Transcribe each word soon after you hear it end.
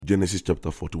Genesis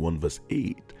chapter 41 verse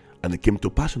 8. And it came to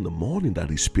pass in the morning that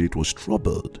his spirit was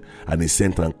troubled, and he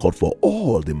sent and called for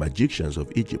all the magicians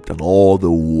of Egypt and all the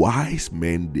wise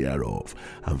men thereof.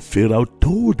 And Pharaoh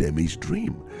told them his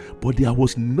dream, but there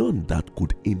was none that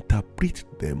could interpret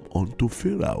them unto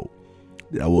Pharaoh.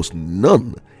 There was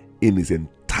none in his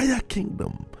entire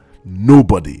kingdom,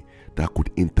 nobody that could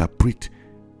interpret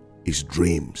his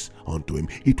dreams unto him.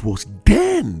 It was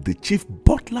then the chief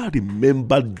butler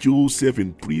remembered Joseph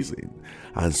in prison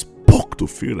and spoke to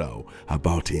Pharaoh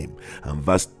about him. And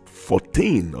verse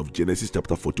 14 of Genesis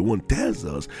chapter 41 tells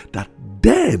us that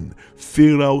then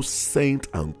Pharaoh sent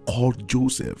and called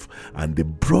Joseph, and they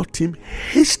brought him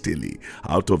hastily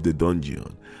out of the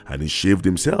dungeon, and he shaved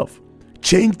himself,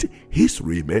 changed his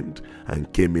raiment,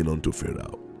 and came in unto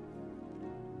Pharaoh.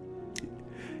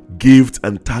 Gifts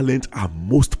and talent are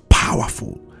most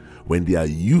powerful when they are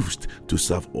used to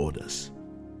serve others.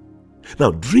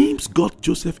 Now, dreams got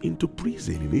Joseph into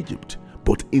prison in Egypt,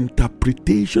 but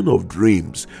interpretation of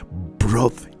dreams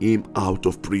brought him out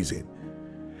of prison.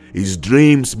 His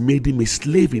dreams made him a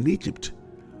slave in Egypt,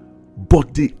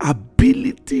 but the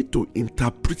ability to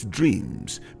interpret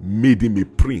dreams made him a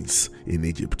prince in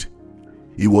Egypt.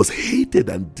 He was hated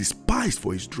and despised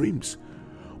for his dreams,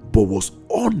 but was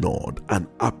honored and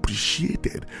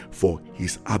appreciated for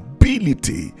his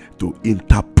ability to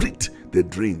interpret the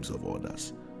dreams of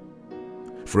others.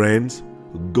 Friends,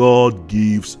 God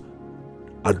gives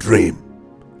a dream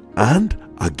and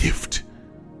a gift.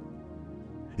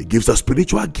 He gives a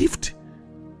spiritual gift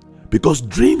because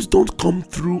dreams don't come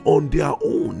through on their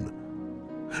own.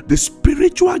 The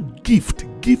spiritual gift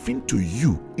given to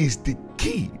you is the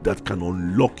key that can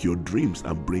unlock your dreams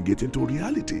and bring it into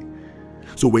reality.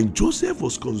 So when Joseph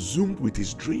was consumed with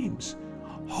his dreams,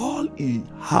 all he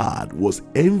had was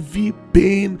envy,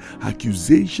 pain,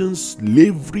 accusations,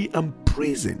 slavery, and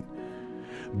prison.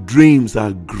 Dreams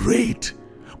are great,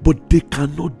 but they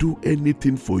cannot do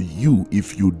anything for you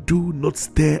if you do not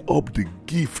stir up the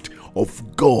gift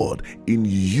of God in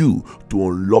you to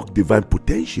unlock divine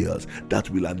potentials that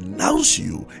will announce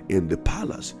you in the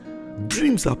palace.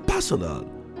 Dreams are personal,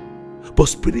 but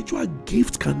spiritual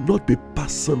gifts cannot be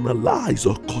personalized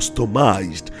or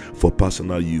customized for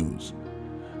personal use.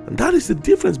 And that is the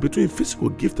difference between physical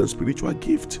gift and spiritual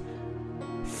gift.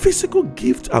 Physical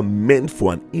gifts are meant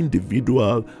for an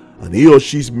individual, and he or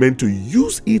she is meant to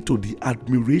use it to the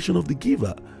admiration of the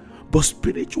giver. But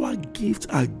spiritual gifts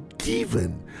are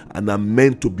given and are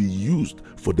meant to be used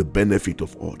for the benefit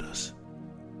of others.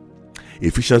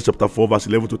 Ephesians chapter 4 verse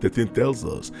 11 to 13 tells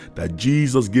us that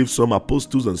Jesus gave some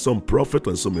apostles and some prophets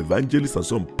and some evangelists and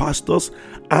some pastors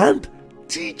and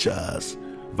teachers.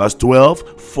 Verse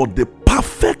 12, for the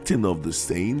perfecting of the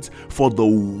saints, for the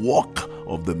work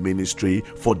of the ministry,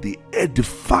 for the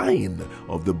edifying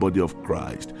of the body of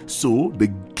Christ. So the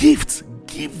gifts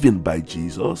given by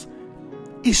Jesus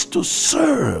is to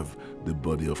serve the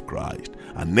body of Christ.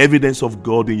 An evidence of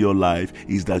God in your life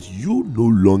is that you no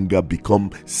longer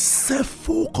become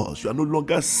self-focused. You are no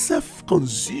longer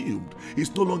self-consumed.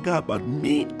 It's no longer about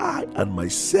me, I, and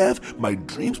myself, my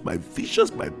dreams, my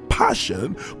visions, my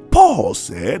passion. Paul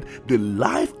said, the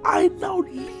life I now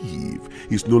live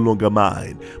is no longer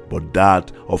mine, but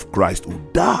that of Christ who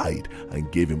died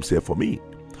and gave himself for me.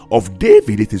 Of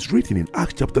David, it is written in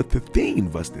Acts chapter 13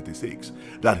 verse 36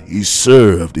 that he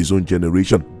served his own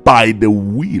generation by the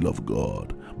will of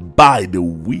God. By the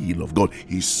will of God,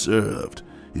 he served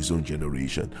his own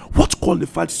generation. What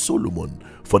qualified Solomon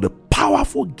for the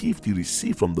powerful gift he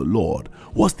received from the Lord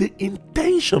was the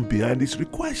intention behind his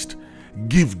request.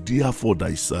 Give therefore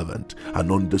thy servant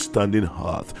an understanding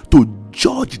heart to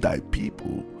judge thy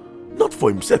people, not for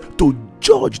himself, to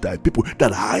judge thy people,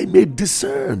 that I may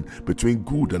discern between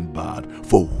good and bad.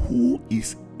 For who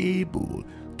is able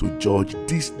to judge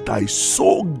this thy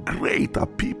so great a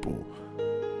people?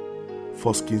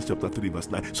 1 Kings chapter 3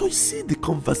 verse 9. So you see the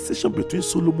conversation between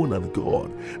Solomon and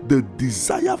God, the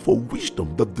desire for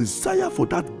wisdom, the desire for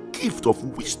that gift of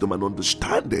wisdom and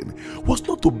understanding was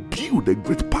not to build a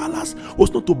great palace,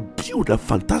 was not to build a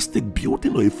fantastic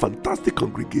building or a fantastic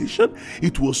congregation.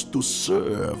 It was to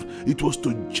serve, it was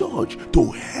to judge,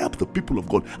 to help the people of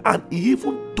God. And he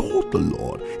even told the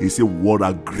Lord, he said, what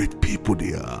a great people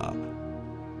they are.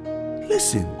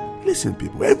 Listen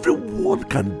people, everyone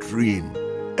can dream.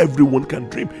 Everyone can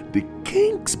dream. The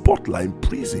king's butler in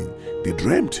prison, they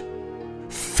dreamt.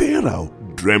 Pharaoh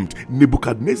dreamt.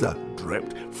 Nebuchadnezzar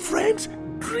dreamt. Friends,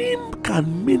 dream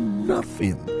can mean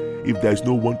nothing if there is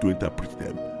no one to interpret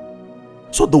them.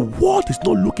 So the world is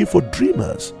not looking for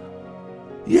dreamers.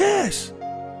 Yes,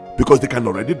 because they can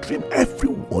already dream.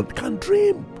 Everyone can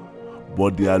dream.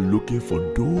 But they are looking for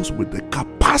those with the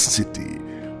capacity capacity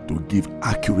to give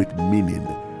accurate meaning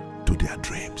to their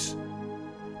dreams.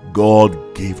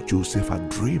 God gave Joseph a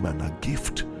dream and a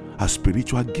gift, a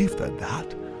spiritual gift at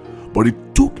that. But it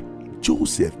took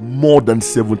Joseph more than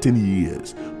 17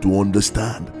 years to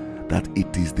understand that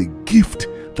it is the gift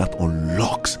that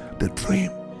unlocks the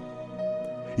dream.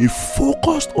 He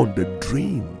focused on the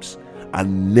dreams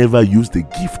and never used the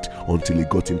gift until he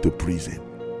got into prison.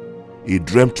 He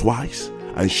dreamt twice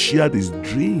and shared his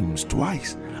dreams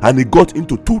twice, and he got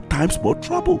into 2 times more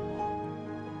trouble,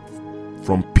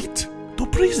 from pit to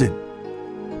prison.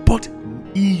 But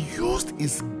he used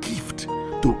his gift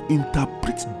to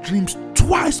interpret dreams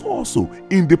twice also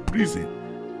in the prison,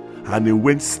 and he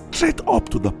went straight up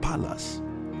to the palace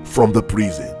from the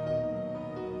prison.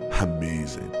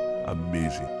 Amazing.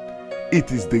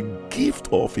 It is the gift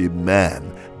of a man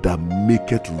that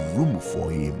maketh room for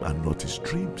him, and not his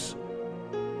dreams.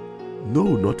 No,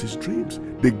 not his dreams.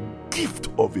 The gift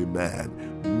of a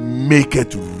man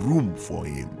maketh room for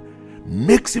him,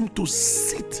 makes him to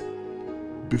sit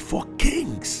before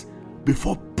kings,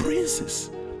 before princes,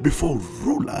 before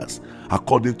rulers,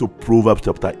 according to Proverbs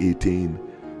chapter 18,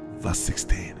 verse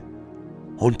 16.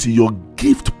 Until your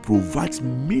gift provides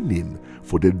meaning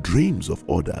for the dreams of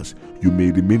others, you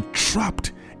may remain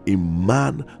trapped in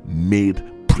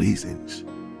man-made prisons.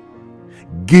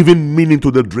 Giving meaning to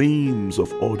the dreams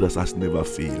of others has never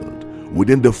failed.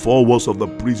 Within the 4 walls of the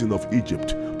prison of Egypt,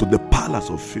 to the palace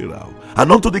of Pharaoh,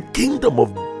 and unto the kingdom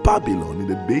of Babylon in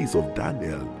the days of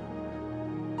Daniel,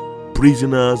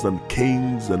 prisoners and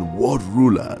kings and world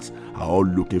rulers are all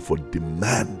looking for the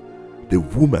man, the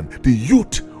woman, the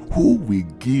youth who will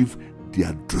give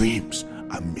their dreams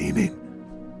a meaning.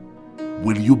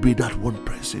 Will you be that one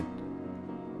person?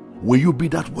 Will you be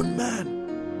that one man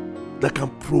that can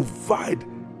provide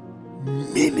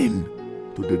meaning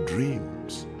to the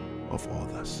dreams of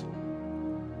others?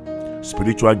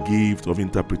 Spiritual gift of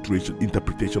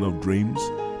interpretation of dreams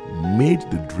made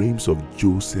the dreams of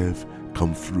Joseph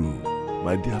come through.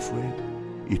 My dear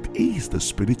friend, it is the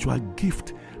spiritual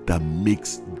gift that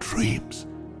makes dreams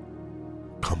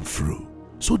come through.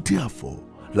 So therefore,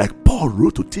 like Paul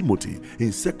wrote to Timothy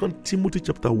in 2 Timothy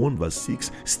chapter 1 verse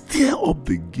 6, stir up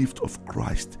the gift of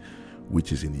Christ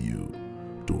which is in you.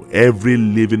 To every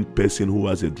living person who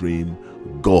has a dream,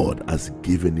 God has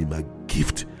given him a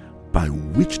gift by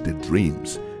which the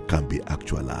dreams can be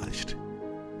actualized.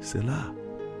 Selah.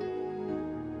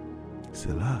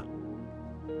 Selah.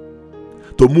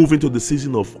 To move into the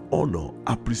season of honor,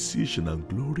 appreciation, and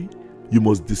glory, you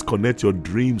must disconnect your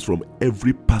dreams from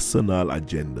every personal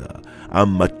agenda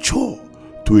and mature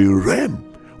to a realm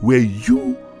where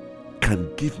you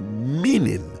can give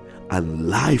meaning and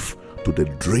life to the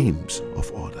dreams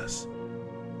of others.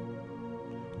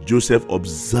 Joseph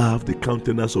observed the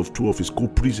countenance of 2 of his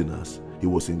co-prisoners. He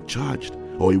was charged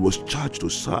to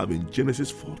serve in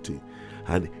Genesis 40,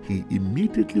 and he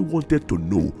immediately wanted to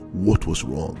know what was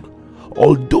wrong.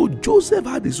 Although Joseph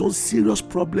had his own serious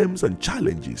problems and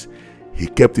challenges, he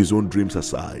kept his own dreams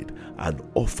aside and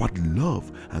offered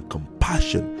love and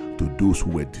compassion to those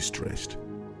who were distressed.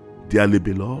 Dearly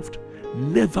beloved,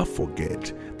 never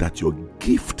forget that your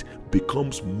gift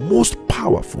becomes most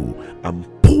powerful and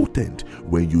potent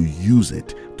when you use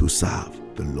it to serve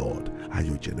the Lord and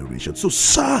your generation. So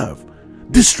serve.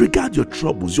 Disregard your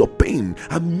troubles, your pain,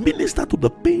 and minister to the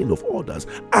pain of others.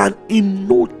 And in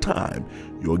no time,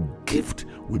 your gift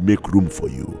will make room for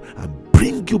you and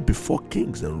bring you before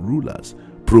kings and rulers.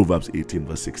 Proverbs 18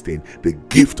 verse 16, the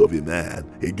gift of a man,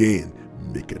 again,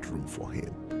 maketh room for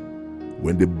him.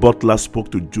 When the butler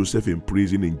spoke to Joseph in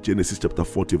prison in Genesis chapter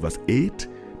 40 verse 8,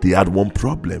 they had one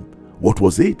problem. What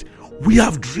was it? We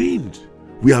have dreamed,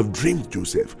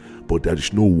 Joseph, but there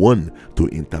is no one to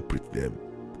interpret them.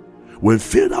 When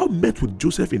Pharaoh met with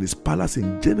Joseph in his palace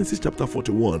in Genesis chapter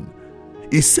 41,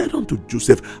 he said unto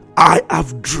Joseph, I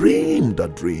have dreamed a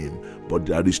dream, but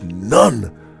there is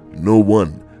no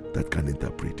one that can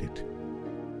interpret it.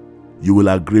 You will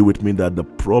agree with me that the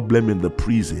problem in the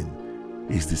prison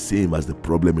is the same as the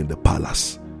problem in the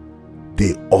palace.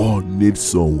 They all need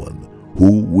someone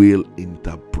who will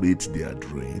interpret their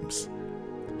dreams.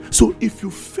 So if you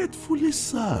faithfully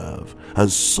serve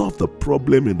and solve the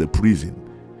problem in the prison,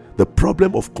 the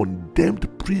problem of condemned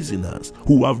prisoners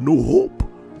who have no hope,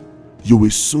 you will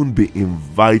soon be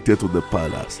invited to the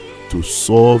palace to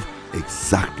solve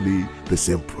exactly the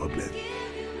same problem.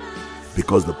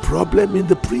 Because the problem in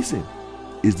the prison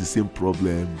is the same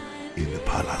problem in the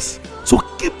palace. So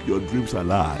keep your dreams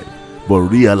alive, but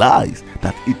realize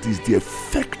that it is the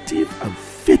effective and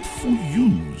faithful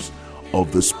use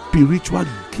of the spiritual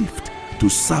gift to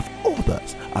serve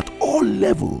others at all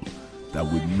levels that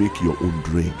will make your own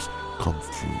dreams come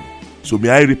true. So may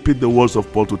I repeat the words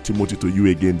of Paul to Timothy to you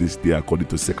again this day, according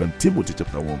to 2 Timothy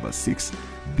chapter 1 verse 6.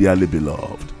 Dearly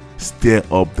beloved, stir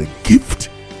up the gift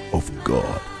of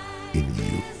God in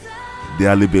you.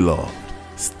 Dearly beloved,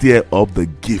 stir up the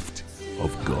gift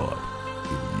of God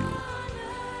in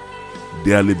you.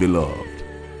 Dearly beloved,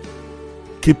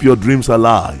 keep your dreams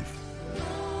alive,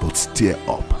 but stir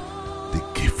up the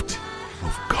gift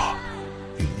of God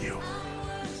in you.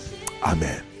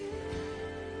 Amen.